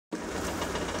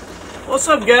What's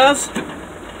up, guys?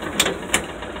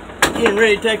 Getting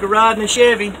ready to take a ride in a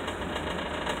Chevy.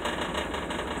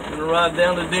 Gonna ride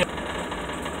down to Denver.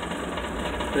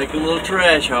 Take a little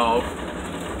trash haul.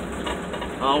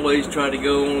 I always try to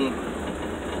go on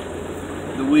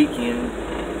the weekend.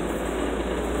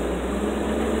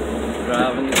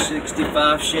 Driving the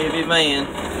 65 Chevy van.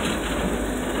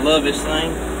 Love this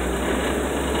thing.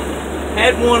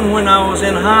 Had one when I was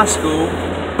in high school.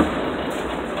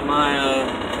 My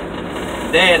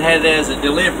dad had it as a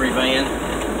delivery van.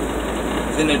 He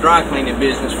was in the dry cleaning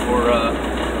business for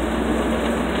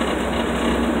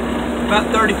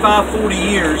about 35-40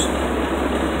 years.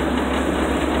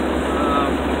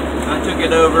 I took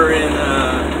it over in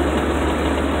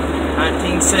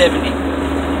 1970.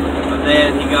 My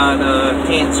dad, he got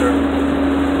cancer,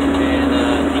 and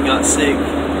he got sick.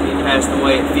 He passed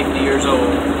away at 50 years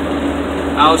old.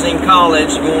 I was in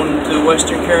college going to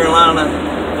Western Carolina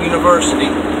University,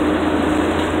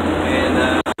 and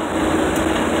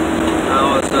I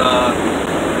was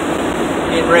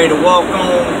getting ready to walk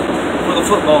on for the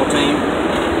football team,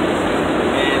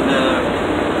 and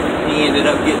he ended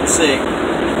up getting sick.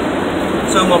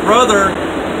 So my brother,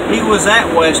 he was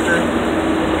at Western,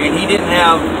 and he didn't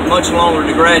have much longer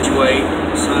to graduate,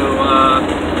 so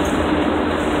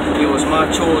it was my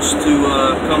choice to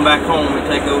come back home and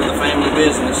take over the family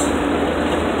business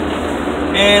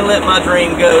and let my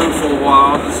dream go for a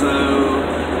while. So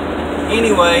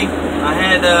anyway, I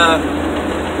had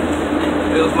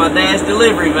it was my dad's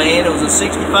delivery van. It was a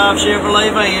 65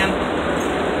 Chevrolet van,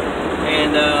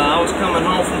 and I was coming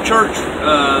home from church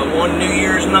one New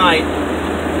Year's night.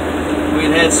 We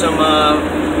had some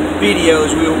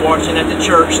videos we were watching at the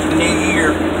church the New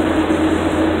Year,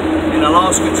 and I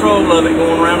lost control of it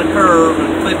going around a curve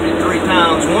and flipped it 3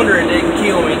 times, wondering it didn't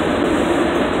kill me.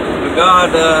 But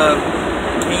God,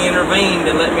 He intervened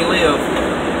and let me live.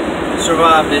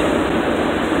 Survived it.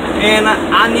 And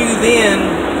I knew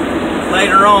then,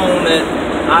 later on, that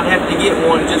I'd have to get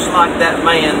one just like that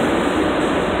van,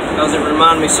 because it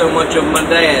reminded me so much of my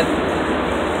dad.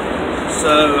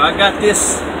 So I got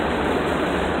this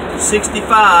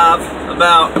 65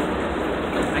 about,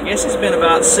 I guess it's been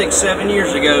about 6-7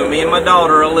 years ago. Me and my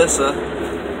daughter Alyssa,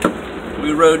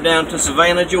 we rode down to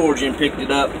Savannah, Georgia and picked it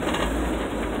up.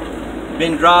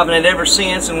 Been driving it ever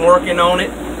since and working on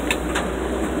it.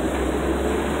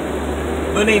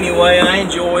 But anyway, I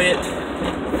enjoy it.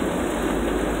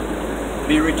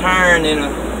 Be retiring in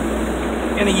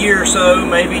a year or so,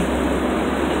 maybe.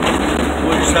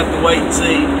 We'll just have to wait and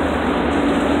see.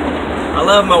 I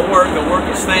love my work. I work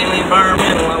at Stanley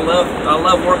Environmental. I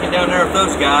love working down there with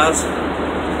those guys.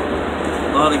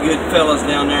 A lot of good fellas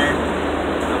down there.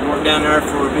 I've worked down there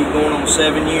for going on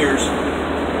 7 years.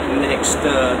 Next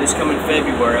this coming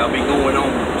February, I'll be going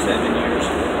on 7 years.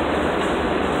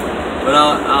 But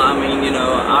I mean, you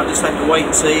know, I'll just have to wait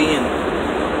and see. And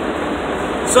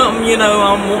something, you know,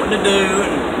 I'm wanting to do,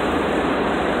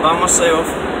 and by myself.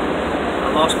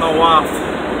 I lost my wife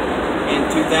in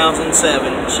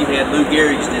 2007. She had Lou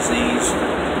Gehrig's disease.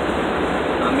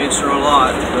 I miss her a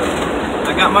lot, but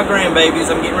I got my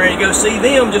grandbabies. I'm getting ready to go see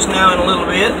them just now in a little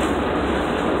bit.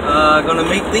 Gonna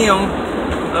meet them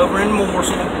over in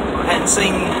Morsel. I hadn't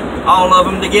seen all of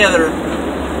them together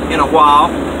in a while.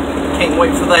 Can't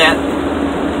wait for that.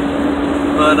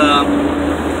 But